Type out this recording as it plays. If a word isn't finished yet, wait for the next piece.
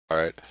All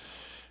right.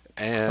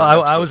 And I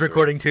was episode 3.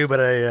 recording too, but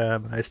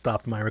I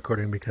stopped my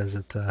recording because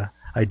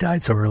I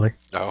died so early.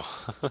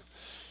 Oh.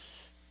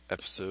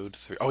 Episode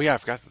 3. Oh, yeah, I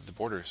forgot that the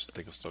Borders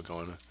thing was still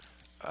going.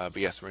 But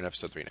yes, we're in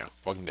episode 3 now.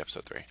 Welcome to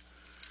episode 3.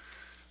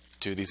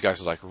 Dude, these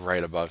guys are like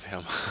right above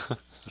him.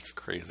 That's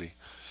crazy.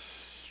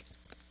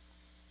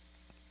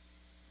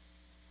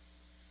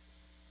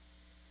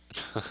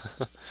 I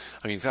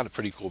mean, he's got a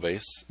pretty cool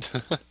base.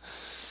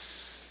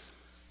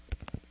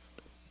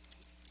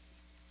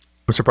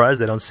 I'm surprised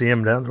they don't see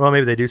him down. Well,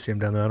 maybe they do see him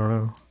down there. I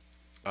don't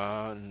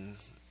know.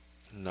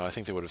 No, I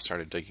think they would have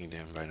started digging to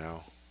him by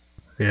now.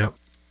 Yeah.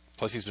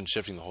 Plus, he's been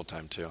shifting the whole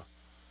time, too.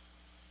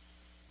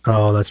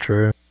 Oh, that's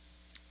true.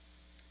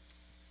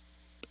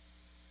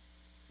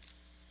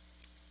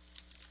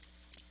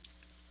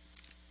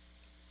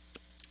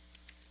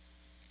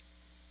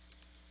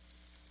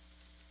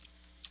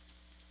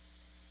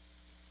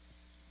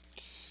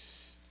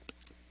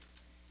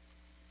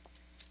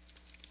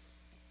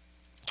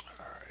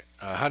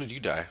 How did you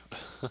die?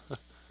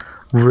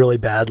 Really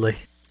badly.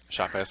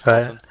 Shot by a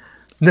skeleton?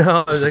 No,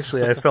 it was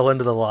actually, I fell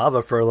into the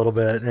lava for a little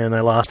bit, and I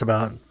lost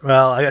I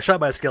got shot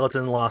by a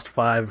skeleton and lost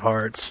 5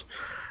 hearts.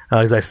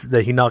 Because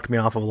he knocked me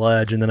off of a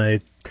ledge, and then I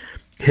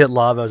hit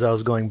lava as I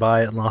was going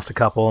by it and lost a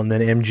couple, and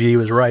then MG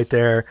was right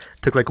there,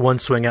 took like one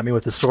swing at me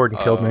with his sword and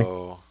killed me.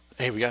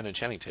 Hey, we got an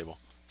enchanting table.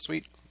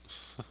 Sweet.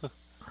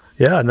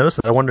 Yeah, I noticed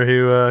it. I wonder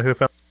who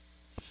found.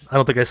 I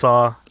don't think I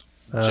saw.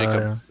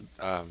 Jacob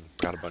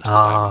got a bunch of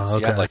diamonds.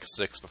 Okay. He had like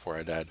 6 before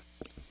I died.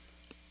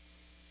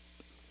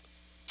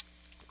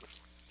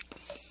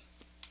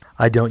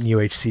 I don't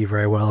UHC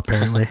very well,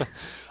 apparently.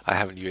 I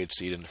haven't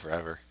UHC'd in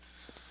forever.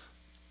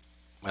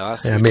 My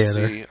last Yeah, me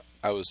UHC,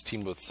 I was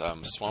teamed with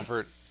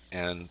Swampert,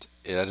 and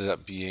it ended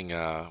up being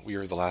we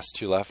were the last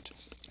 2 left.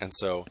 And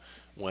so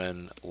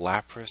when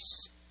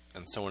Lapras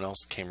and someone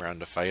else came around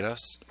to fight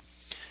us,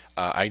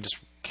 I just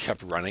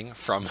kept running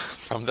from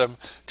them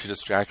to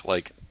distract,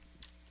 like,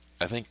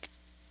 I think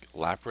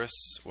Lapras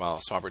while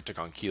Swampert took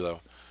on Kilo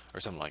or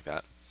something like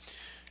that.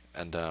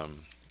 And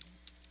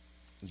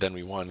then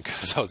we won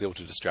because I was able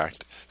to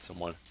distract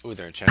someone. Ooh,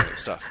 they're enchanting their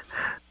stuff.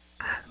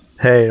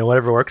 Hey,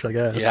 whatever works, I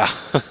guess. Yeah.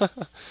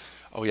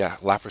 Oh yeah,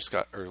 Lapis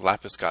got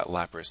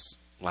Lapis.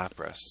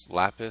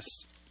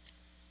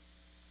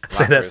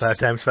 Say that 5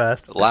 times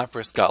fast.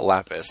 Lapis got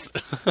Lapis.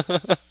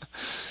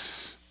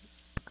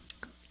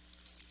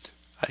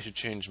 I should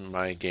change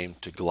my game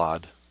to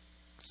Glod,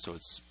 so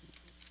it's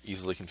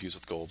easily confused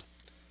with gold.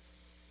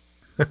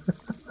 I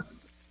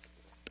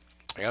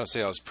gotta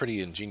say, that was a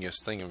pretty ingenious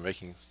thing of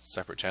making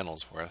separate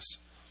channels for us.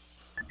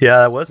 Yeah,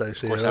 that was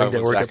actually. Of course, I think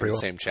everyone's back in the well.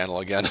 same channel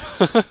again.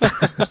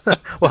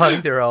 Well, I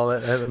think they're all.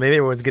 Maybe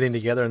everyone's getting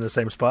together in the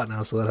same spot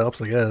now, so that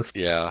helps, I guess.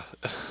 Yeah.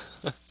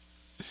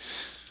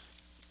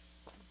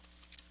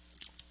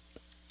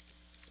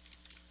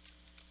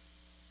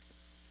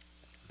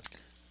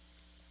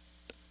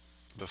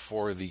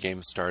 Before the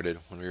game started,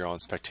 when we were on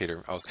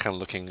spectator, I was kind of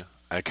looking.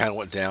 I kind of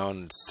went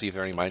down to see if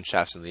there are any mine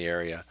shafts in the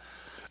area.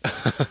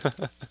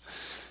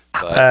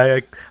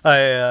 But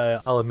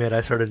I'll admit, I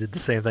sort of did the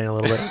same thing a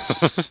little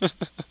bit.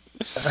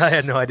 I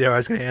had no idea where I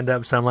was going to end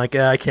up, so I'm like,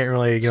 I can't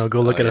really, go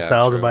look at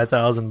 1,000 by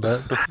 1,000,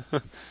 but.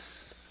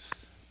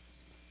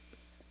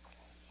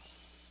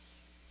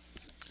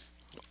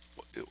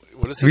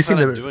 What is he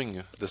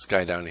doing? This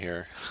guy down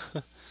here.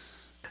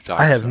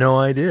 I have no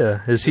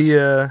idea. Is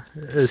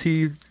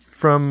he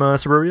from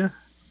Suburbia?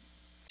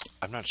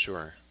 I'm not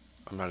sure.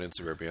 I'm not in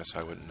Suburbia, so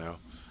I wouldn't know.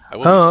 I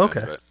will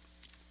okay. But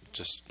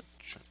just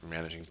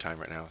managing time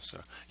right now.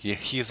 So he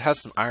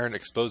has some iron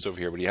exposed over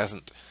here, but he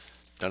hasn't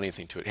done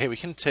anything to it. Hey, we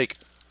can spectate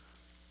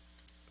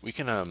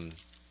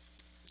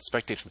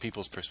from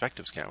people's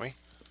perspectives, can't we?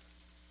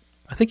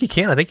 I think you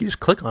can. I think you just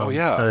click on. Oh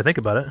yeah. Now that I think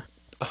about it.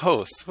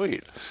 Oh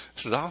sweet,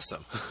 this is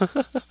awesome.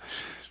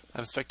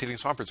 I'm spectating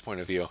Swampert's point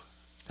of view.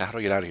 Now how do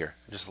I get out of here?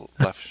 Just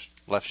left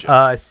shift.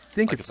 I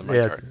think like it's a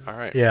minecart. All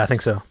right. Yeah, I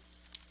think so.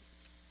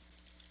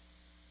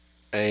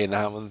 Hey,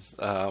 now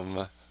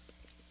I'm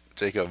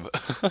Jacob.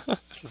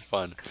 This is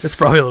fun. It's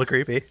probably a little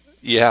creepy.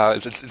 Yeah,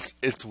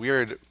 it's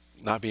weird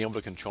not being able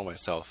to control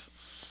myself,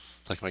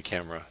 like my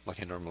camera,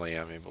 like I normally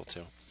am able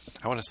to.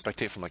 I want to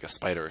spectate from like a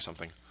spider or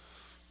something.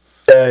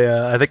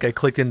 Yeah. I think I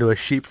clicked into a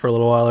sheep for a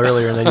little while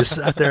earlier, and they just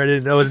sat there.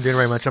 I wasn't doing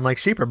very much. I'm like,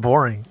 sheep are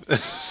boring.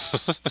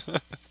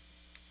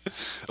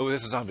 Oh,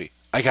 there's a zombie.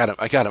 I got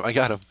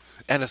him.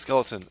 And a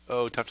skeleton.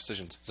 Oh, tough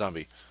decisions.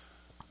 Zombie.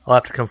 I'll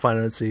have to come find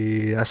it and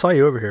see. I saw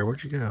you over here.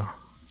 Where'd you go?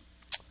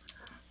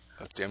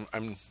 Let's see.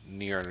 I'm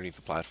near underneath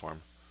the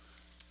platform.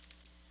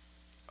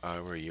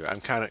 Where are you?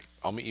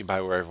 I'll meet you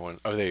by where everyone.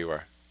 Oh, there you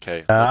are.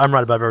 Okay. I'm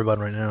right above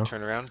everybody right now.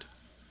 Turn around.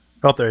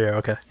 Oh, there you are.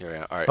 Okay. Here we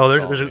are. All right. Oh,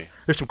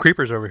 there's some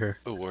creepers over here.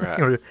 Oh, where at?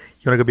 You want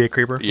to go be a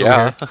creeper?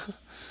 Yeah.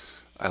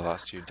 I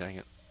lost you. Dang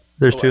it.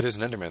 There's 2. There's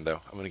an Enderman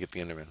though. I'm gonna get the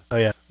Enderman. Oh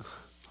yeah.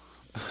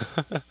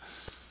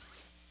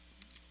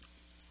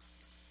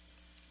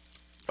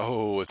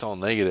 Oh, it's all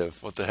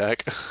negative. What the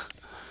heck?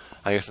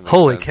 I guess it makes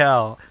Holy sense.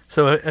 cow.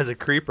 So as a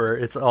creeper,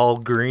 it's all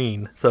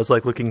green. So it's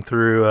like looking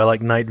through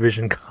like night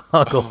vision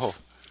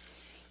goggles.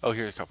 Oh,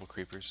 here's a couple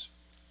creepers.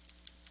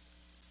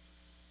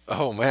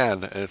 Oh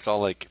man, and it's all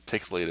like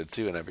pixelated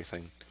too and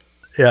everything.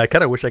 Yeah, I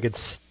kind of wish I could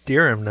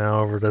steer him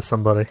now over to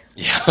somebody.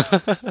 Yeah.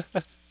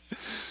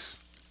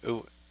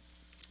 Ooh.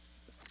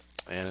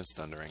 And it's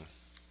thundering.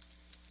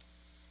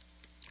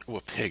 Ooh,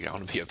 a pig. I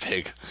want to be a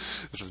pig.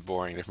 This is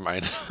boring. Never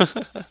mind.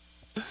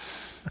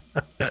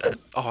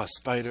 Oh, a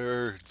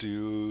spider,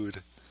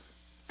 dude.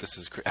 This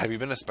is have you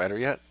been a spider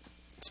yet?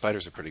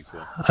 Spiders are pretty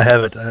cool. I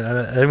haven't.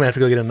 I'm gonna have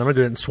to go get him. I'm gonna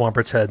go get in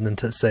Swampert's head and then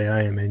to say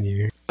I am in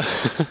you.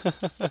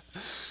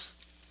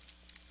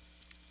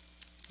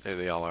 There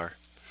they all are.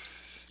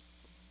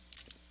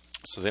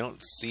 So they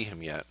don't see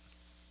him yet.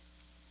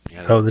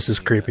 Yeah, Oh, this is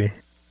creepy. Yet.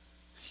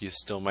 He's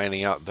still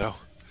mining out though.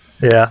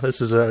 Yeah, this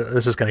is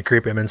kind of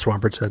creepy. I'm in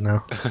Swampert's head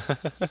now.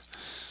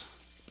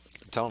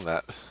 Tell him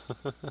that.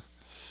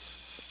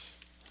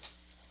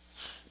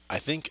 I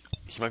think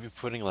he might be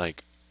putting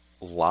like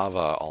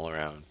lava all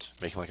around,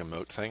 making like a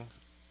moat thing.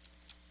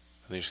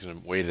 And they're just gonna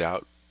wait it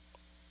out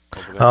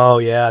over there. Oh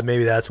yeah,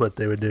 maybe that's what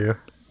they would do.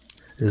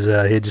 Is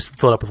he'd just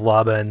fill it up with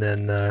lava, and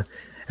then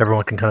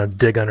everyone can kind of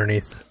dig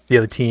underneath the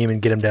other team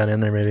and get him down in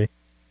there. Maybe.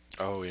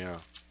 Oh yeah.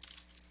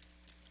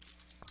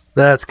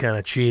 That's kind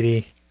of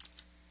cheaty.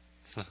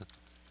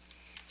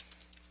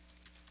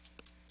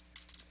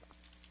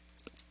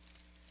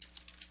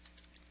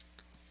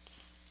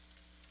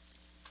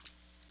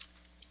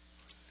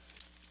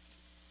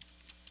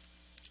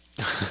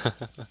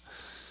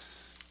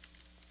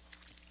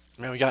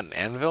 Man, we got an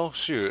anvil?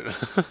 Shoot.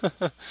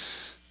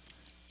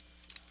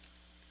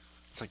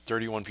 It's like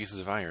 31 pieces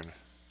of iron.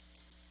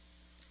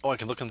 Oh, I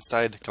can look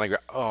inside. Can I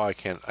grab? Oh, I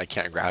can't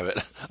grab it.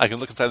 I can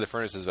look inside the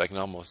furnaces, but I can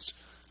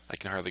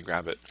hardly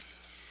grab it.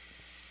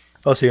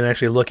 Oh, so you can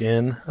actually look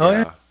in. Oh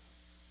yeah.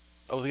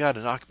 Oh, they got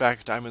a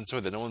knockback diamond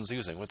sword that no one's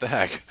using. What the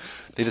heck?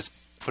 They just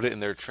put it in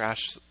their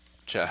trash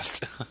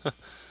chest.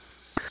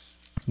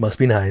 Must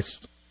be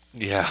nice.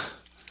 Yeah.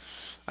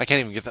 I can't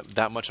even get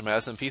that much on my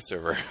SMP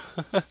server.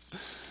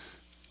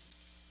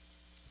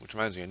 Which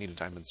reminds me, I need a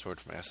diamond sword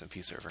for my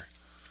SMP server.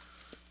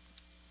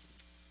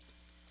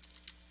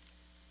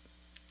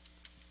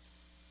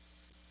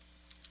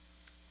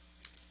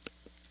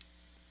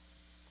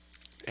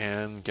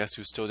 And guess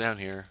who's still down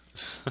here?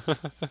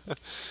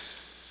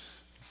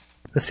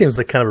 This seems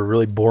like kind of a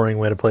really boring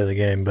way to play the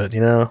game, but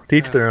to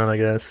each their own, I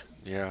guess.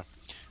 Yeah.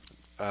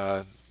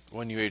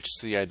 One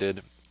UHC I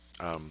did,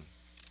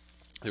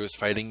 there was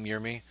fighting near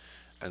me,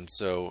 and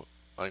so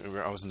I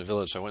was in the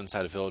village, so I went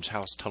inside a village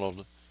house,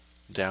 tunneled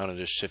down, and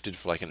just shifted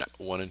for like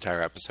one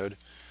entire episode,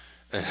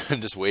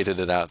 and just waited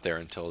it out there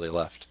until they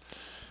left.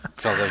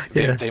 Because I was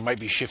like, they might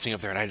be shifting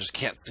up there, and I just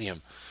can't see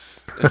them.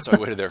 And so I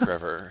waited there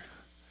forever.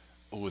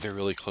 Oh, they're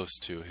really close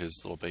to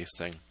his little base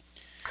thing.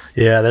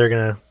 Yeah, they're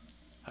gonna.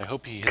 I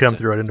hope he come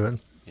through right into it.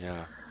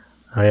 Yeah.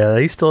 Oh yeah,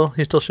 he's still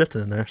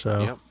shifting in there.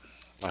 So. Yep.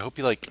 I hope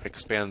he like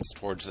expands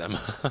towards them.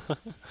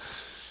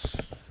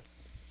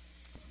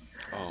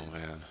 Oh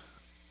man.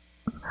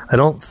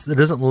 It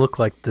doesn't look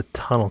like the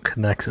tunnel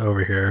connects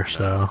over here.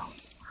 So.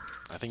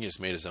 I think he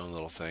just made his own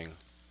little thing.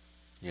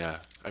 Yeah.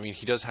 I mean,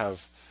 he does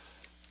have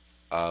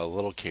a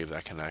little cave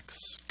that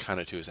connects kind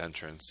of to his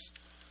entrance.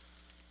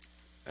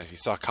 And if you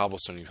saw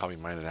cobblestone, you'd probably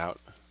mine it out.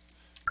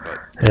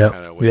 But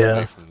kind of ways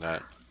away from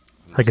that.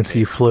 I can see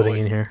you floating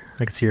in here.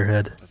 I can see your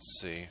head. Let's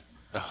see.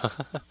 You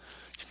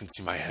can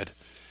see my head.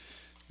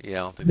 Yeah, I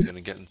don't think they're going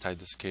to get inside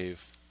this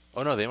cave.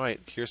 Oh no, they might.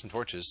 Here's some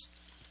torches.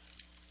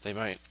 They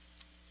might.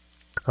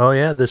 Oh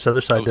yeah, this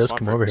other side does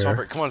come over here.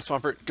 Swampert, come on,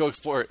 Swampert. Go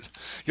explore it.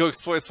 Go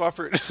explore it,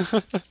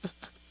 Swampert.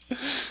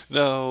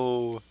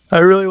 No. I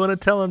really want to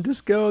tell him,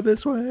 just go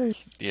this way.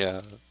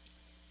 Yeah.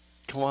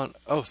 Come on.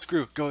 Oh,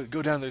 Screw. Go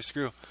down there,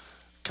 Screw.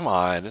 Come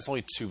on. It's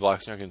only 2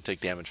 blocks. You're not going to take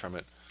damage from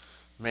it.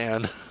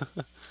 Man.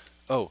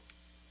 Oh.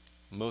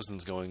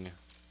 Mosin's going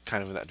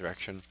kind of in that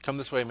direction. Come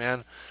this way,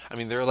 man. I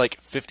mean, there are like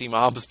 50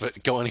 mobs,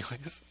 but go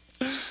anyways.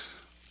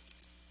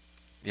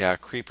 Yeah,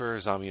 creeper,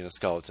 zombie, and a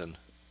skeleton.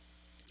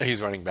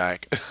 He's running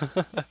back.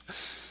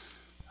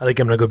 I think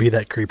I'm going to go be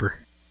that creeper.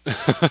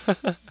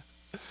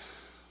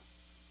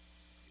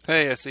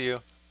 Hey, I see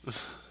you.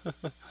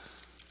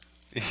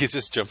 He's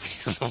just jumping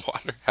in the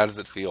water. How does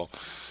it feel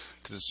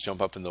to just jump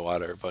up in the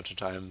water a bunch of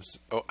times?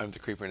 Oh, I'm the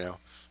creeper now.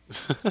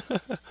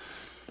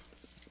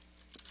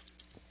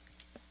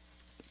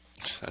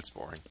 That's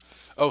boring.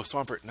 Oh,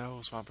 Swampert.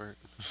 No, Swampert.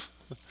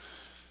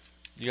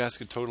 You guys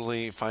could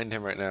totally find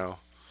him right now.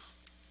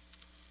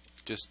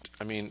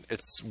 I mean,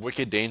 it's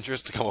wicked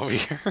dangerous to come over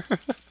here.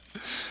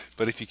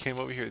 But if you came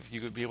over here, you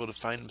could be able to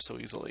find him so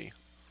easily.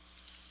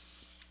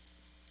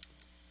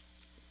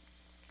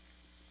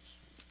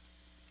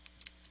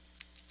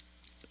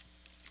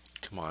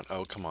 Come on.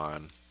 Oh, come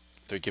on.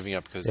 They're giving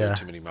up because there are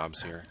too many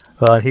mobs here.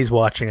 Well, and he's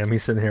watching him.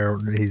 He's sitting here.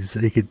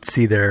 He could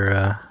see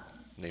their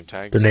name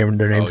tags. Their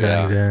name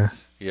tags. Yeah.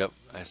 Yep,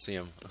 I see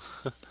them.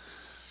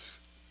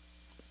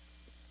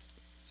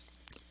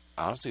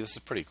 Honestly, this is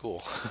pretty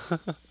cool.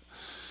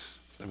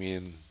 I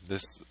mean,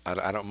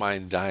 I don't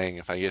mind dying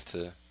if I get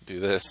to do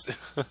this.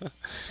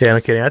 Yeah,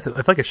 no kidding. I feel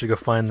like I should go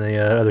find the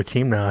other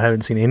team now. I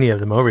haven't seen any of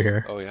them over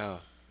here. Oh yeah.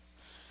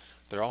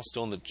 They're all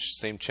still in the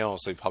same channel,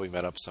 so they probably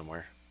met up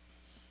somewhere.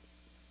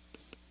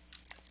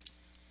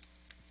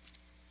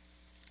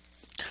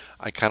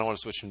 I kind of want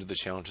to switch into the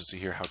channel just to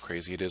hear how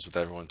crazy it is with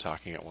everyone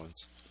talking at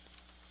once.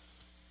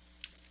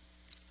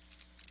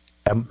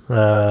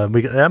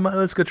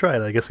 Let's go try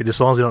it. I guess we just,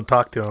 as long as we don't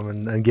talk to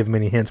him and give him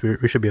any hints,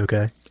 we should be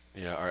okay.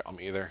 Yeah, alright,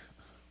 I'm either.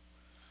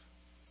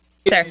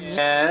 There.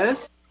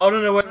 Yes. Oh,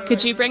 no, wait.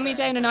 Could you bring me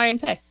down an iron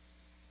pick?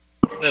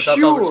 Yeah,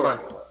 sure. Fine.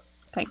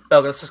 Thanks.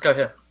 Belga, let's just go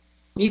here.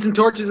 Need some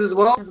torches as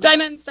well?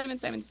 Diamonds.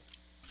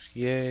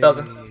 Yay.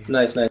 Belga.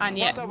 Nice. And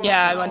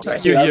yeah, I want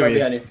torches. You hear me?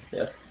 Behind you.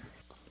 Yeah.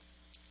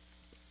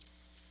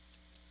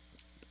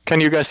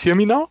 Can you guys hear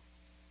me now?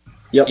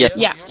 Yep.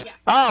 Yeah.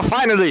 Ah,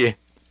 finally!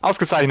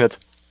 Ausgezeichnet.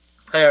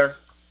 Here.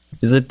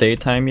 Is it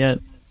daytime yet?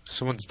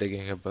 Someone's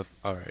digging above.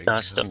 Alright. No,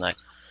 it's still night.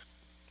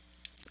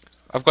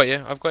 I've got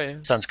you.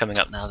 Sun's coming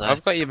up now, though.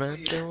 I've got you,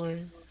 man. Don't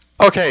worry.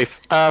 Okay,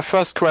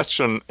 first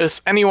question.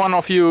 Is any one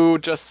of you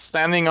just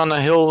standing on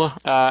a hill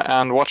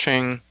and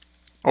watching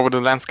over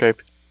the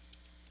landscape?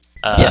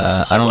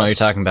 Yes. I don't know what you're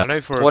talking I about.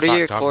 know for What a are fact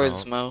your I'm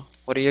chords, not. Mo?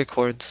 What are your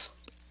chords?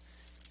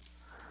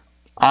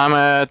 I'm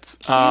at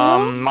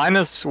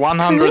minus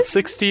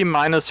 160,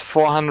 minus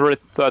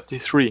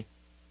 433.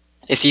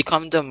 If you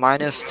come to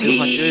minus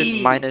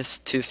 200, minus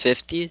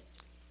 250,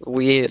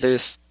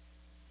 there's...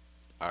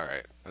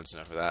 Alright, that's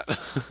enough of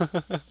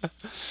that.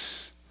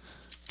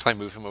 Can I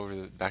move him over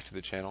back to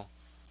the channel?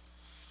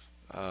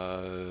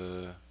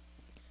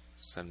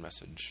 Send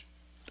message.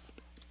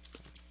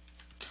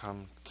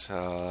 Come to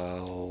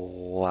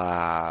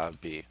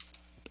lobby.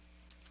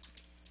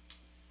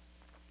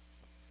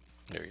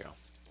 There we go.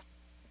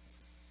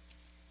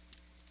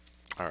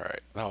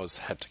 Alright, that was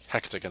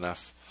hectic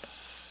enough.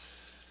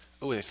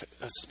 Oh, a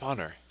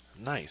spawner.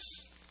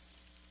 Nice.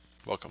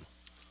 Welcome.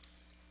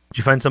 Did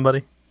you find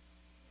somebody?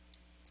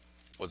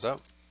 What's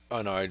up?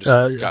 Oh no, I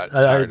just got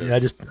tired I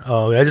just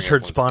heard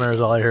everyone spawner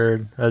is all I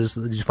speaking heard.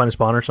 Did you find a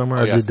spawner somewhere?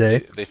 Oh, Or yes,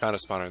 did they? they found a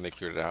spawner and they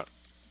cleared it out,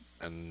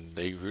 and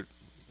they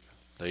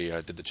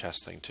did the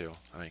chest thing too.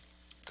 I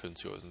couldn't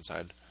see what was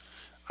inside.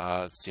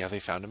 See, have they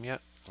found him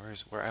yet?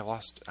 I've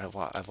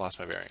lost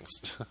my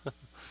bearings.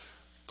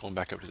 Going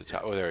back up to the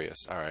top. Oh, there he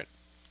is. All right.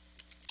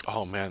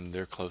 Oh man,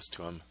 they're close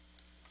to him.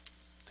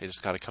 They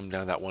just got to come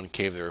down that one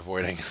cave they're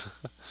avoiding.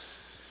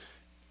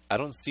 I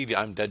don't see the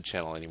I'm dead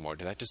channel anymore.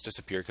 Did that just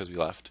disappear because we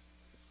left?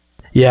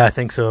 Yeah, I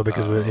think so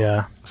because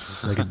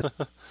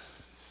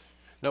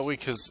No,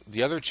 because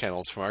the other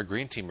channels from our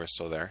green team are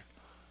still there.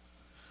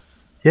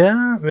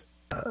 Yeah. Maybe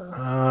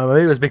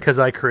it was because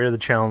I created the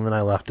channel and then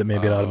I left it.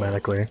 Maybe it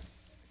automatically.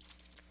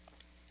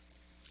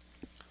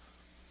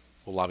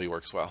 Well, lobby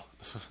works well.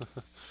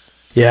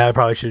 Yeah, I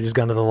probably should have just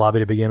gone to the lobby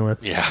to begin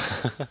with. Yeah.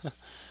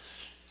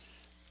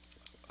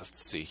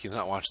 Let's see. He's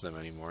not watching them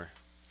anymore.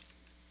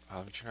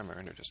 Let me try my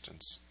render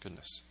distance.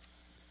 Goodness.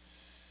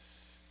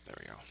 There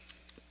we go.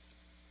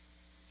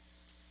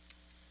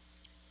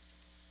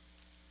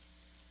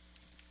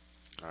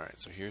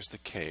 Alright, so here's the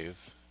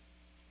cave.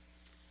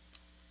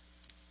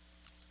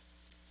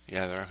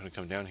 Yeah, they're not going to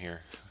come down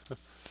here.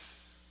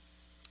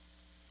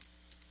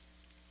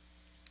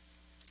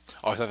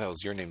 Oh, I thought that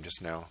was your name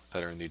just now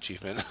that earned the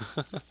achievement.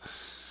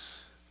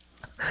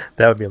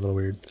 That would be a little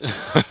weird.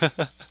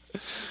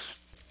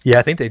 Yeah,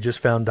 I think they just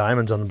found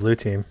diamonds on the blue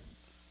team.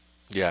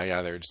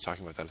 Yeah, they were just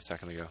talking about that a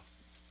second ago.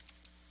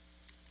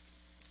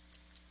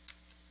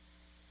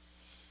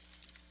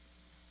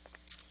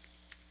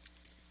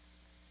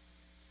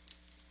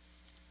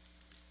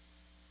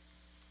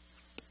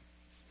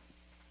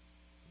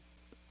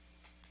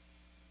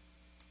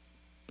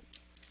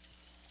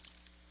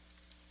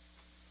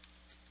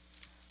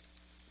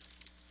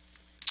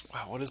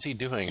 Wow, what is he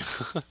doing?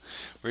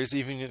 Where is he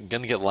even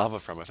going to get lava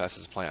from if that's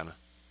his plan?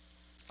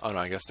 Oh no,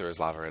 I guess there is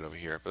lava right over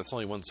here, but it's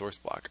only one source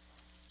block.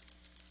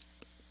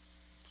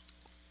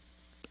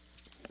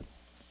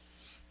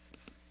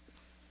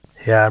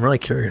 Yeah, I'm really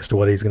curious to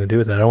what he's going to do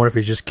with that. I wonder if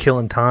he's just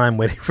killing time,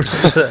 waiting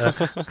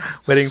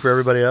for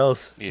everybody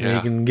else. Yeah, and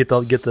he can get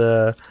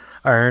the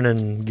iron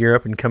and gear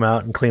up and come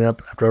out and clean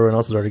up after everyone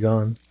else is already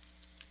gone.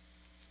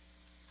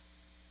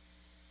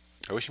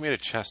 I wish he made a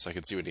chest so I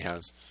could see what he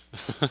has.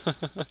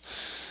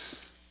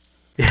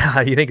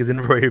 Yeah, you think his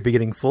inventory would be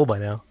getting full by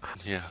now?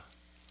 Yeah.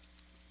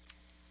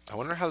 I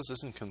wonder how this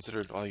isn't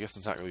considered. Well, I guess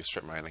it's not really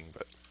strip mining,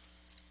 but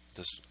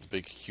this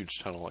big, huge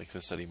tunnel like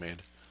this that he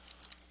made.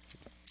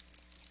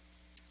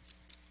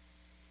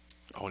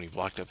 Oh, and he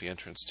blocked up the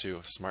entrance too.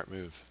 Smart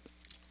move.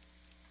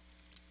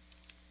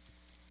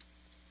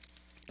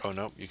 Oh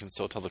no, you can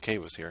still tell the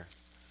cave was here.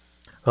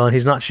 Well, and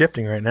he's not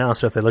shifting right now,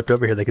 so if they looked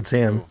over here, they could see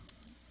him. Ooh.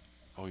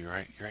 Oh, you're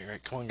right.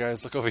 Come on,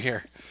 guys, look over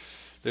here.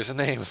 There's a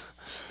name.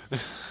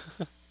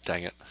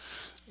 Dang it.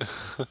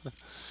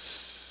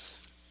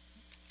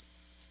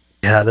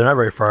 Yeah, they're not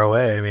very far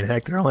away. I mean,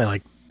 heck, they're only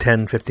like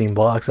 10, 15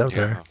 blocks out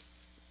there.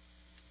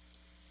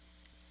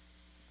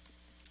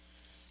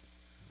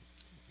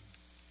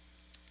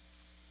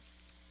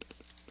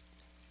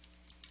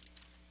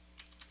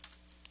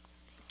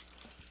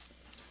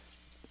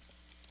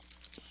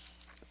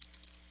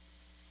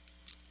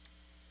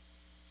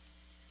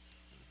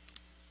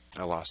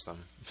 I lost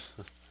them.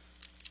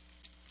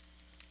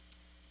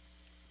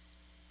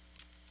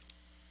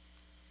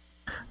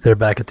 They're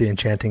back at the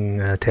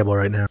enchanting table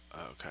right now.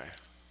 Okay.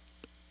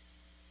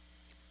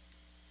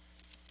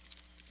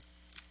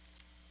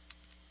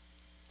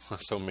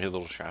 So many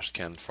little trash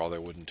can for all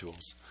their wooden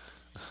tools.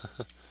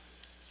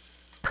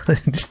 I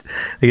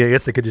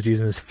guess they could just use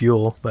them as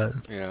fuel, but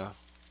Yeah.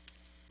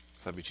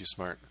 That'd be too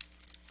smart.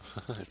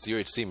 It's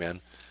UHC,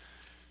 man.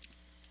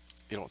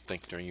 You don't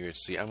think during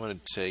UHC. I'm going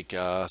to take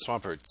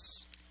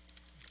Swampert's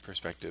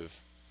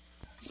perspective.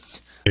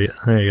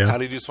 there you go. How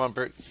do you do,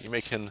 Swampert? You're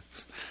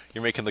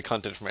making the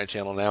content for my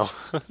channel now.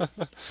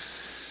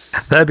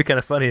 That'd be kind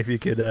of funny if you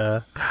could,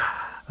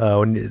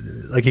 when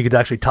you could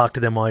actually talk to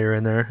them while you're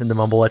in there, and the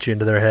mumble let you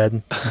into their head,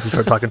 and you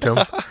start talking to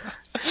them.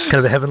 Kind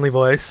of a heavenly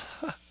voice.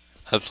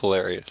 That's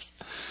hilarious.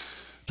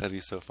 That'd be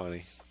so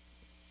funny.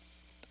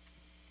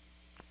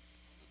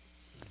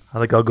 I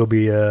think I'll go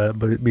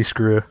be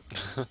Screw.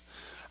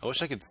 I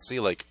wish I could see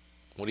like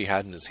what he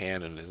had in his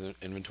hand and his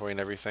inventory and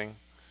everything,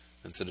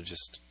 instead of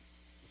just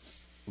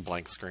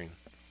blank screen.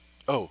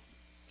 Oh,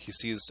 he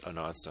sees. Oh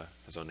no, it's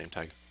his own name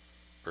tag,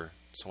 or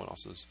someone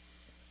else's.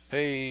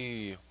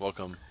 Hey,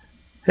 welcome.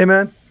 Hey,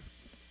 man.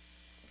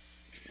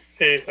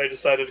 Hey, I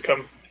decided to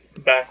come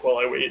back while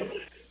I wait.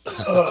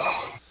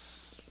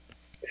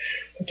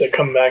 To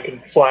come back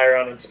and fly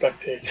around and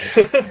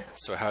spectate.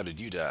 So how did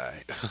you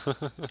die?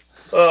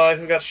 I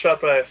got shot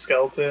by a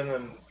skeleton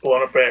and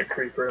blown up by a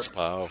creeper.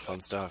 Oh, fun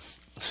stuff.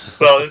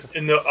 Well,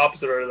 in the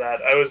opposite order of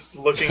that, I was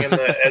looking in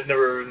the Edna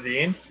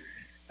Ravine,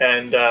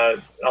 and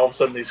all of a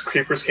sudden these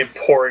creepers came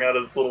pouring out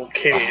of this little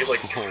cave,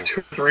 like 2 or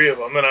 3 of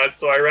them, and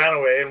so I ran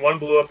away, and one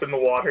blew up in the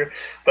water,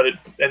 but it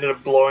ended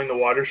up blowing the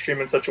water stream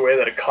in such a way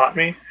that it caught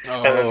me,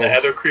 and then the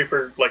other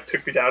creeper like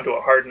took me down to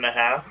a heart and a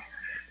half,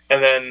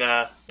 and then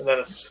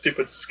a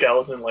stupid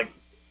skeleton like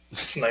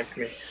sniped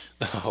me.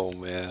 Oh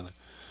man,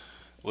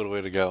 what a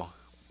way to go!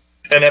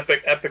 And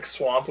Epic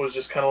Swamp was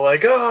just kind of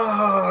like,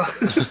 ah.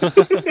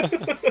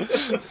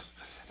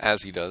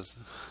 As he does.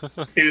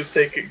 He was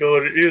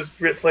he was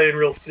playing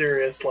real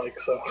serious, like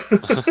so.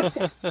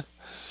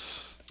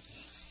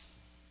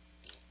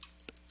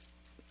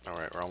 All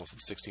right, we're almost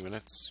at 60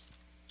 minutes.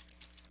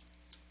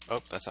 Oh,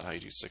 that's not how you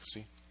do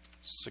 60.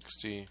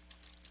 60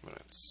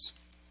 minutes.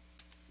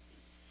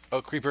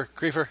 Oh, creeper,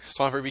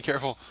 Swampert, be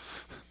careful.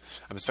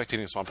 I'm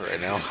spectating Swampert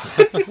right now.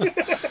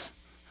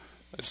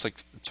 I just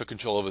like took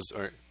control of his,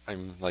 or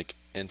I'm like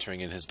entering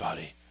in his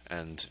body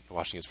and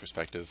watching his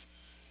perspective.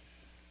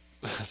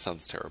 That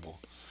sounds terrible.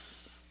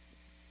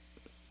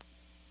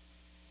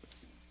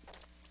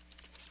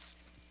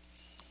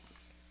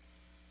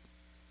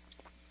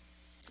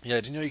 Yeah,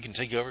 did you know you can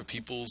take over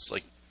people's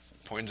like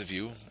points of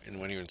view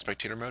when you're in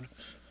spectator mode?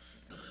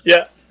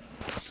 Yeah.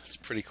 It's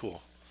pretty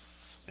cool.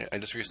 Yeah, I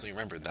just recently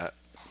remembered that.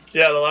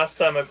 Yeah, the last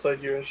time I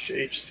played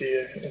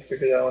UHC, I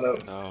figured that one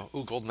out. Oh,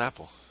 ooh, golden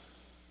apple.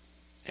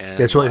 And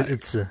Yeah, it's really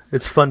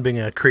it's fun being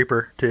a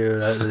creeper too.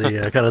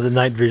 The kind of the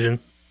night vision.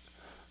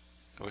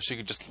 I wish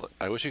you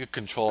could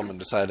control him and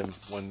decide him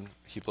when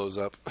he blows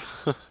up.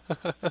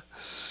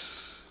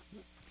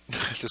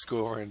 Just go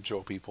over and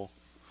troll people,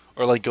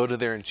 or like go to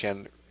their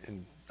enchanting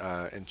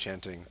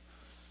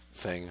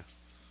thing.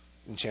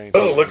 Enchanting.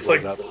 Oh, it looks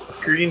like up.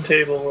 green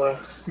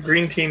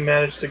team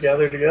managed to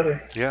gather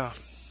together. Yeah.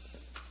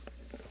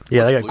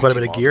 Yeah, they Plus got quite a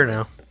blue bit of team gear all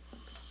now.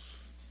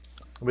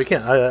 We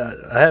can't.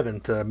 I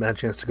haven't had a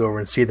chance to go over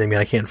and see them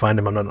yet. I can't find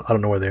them. I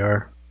don't know where they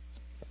are.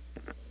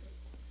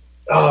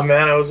 Oh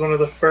man, I was one of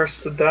the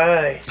first to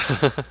die.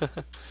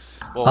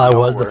 Well, I we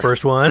all was the were.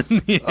 first one.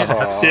 Yeah.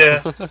 Aw.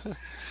 Yeah.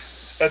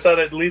 I thought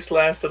it at least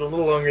lasted a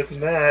little longer than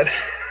that.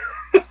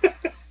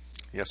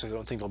 Yes, I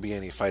don't think there'll be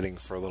any fighting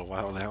for a little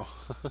while now.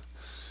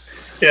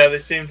 Yeah, they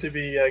seem to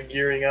be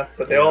gearing up,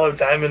 but they all have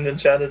diamond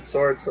enchanted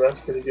swords, so that's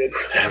pretty good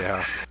for them.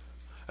 Yeah.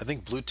 I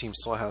think blue team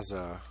still has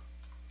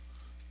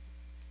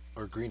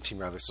or green team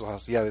rather still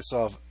has. Yeah, they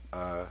still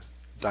have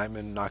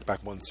diamond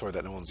knockback 1 sword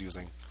that no one's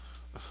using.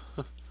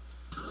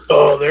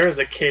 Oh, there is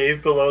a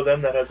cave below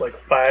them that has like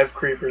 5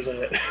 creepers in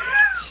it.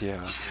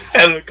 Yeah.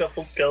 And a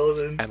couple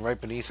skeletons. And right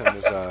beneath him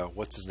is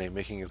what's his name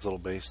making his little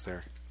base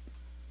there.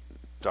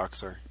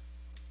 Doxer.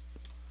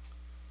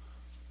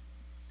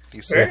 Do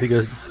you see Yeah,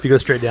 him? if you go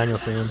straight down, you'll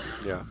see him.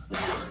 Yeah.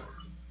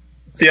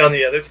 Is he on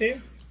the other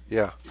team?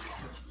 Yeah.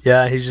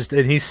 Yeah,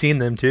 he's seen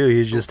them too.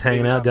 He's just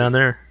hanging baby out down zombie.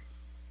 there.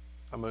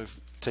 I'm gonna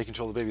take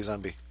control of the baby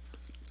zombie.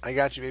 I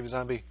got you, baby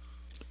zombie.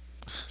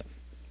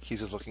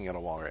 He's just looking at a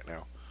wall right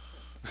now.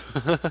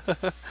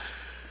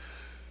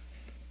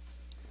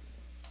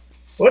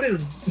 What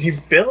is he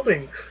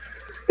building?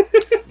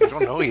 We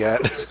don't know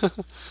yet.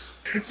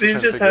 So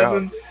he's just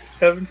having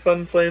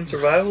fun playing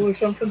survival or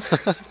something?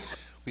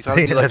 We thought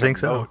it'd be like I think a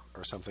so. moat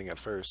or something at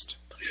first.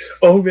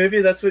 Oh,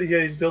 maybe that's what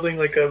he's building,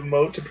 like a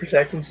moat to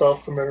protect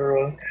himself from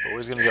everyone. But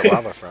where's he gonna get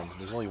lava from?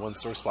 There's only one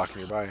source block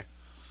nearby.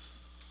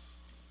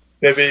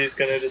 Maybe he's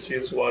gonna just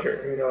use water.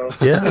 Who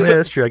knows? Yeah,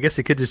 that's true. I guess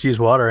he could just use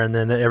water, and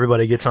then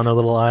everybody gets on their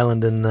little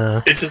island and.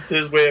 It's just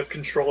his way of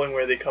controlling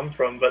where they come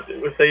from. But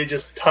if they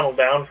just tunnel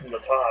down from the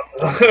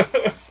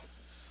top,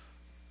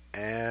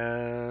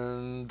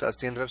 And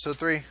that's the end of episode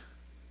 3.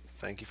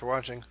 Thank you for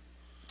watching.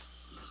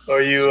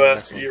 Are See you you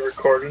next one.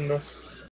 recording this?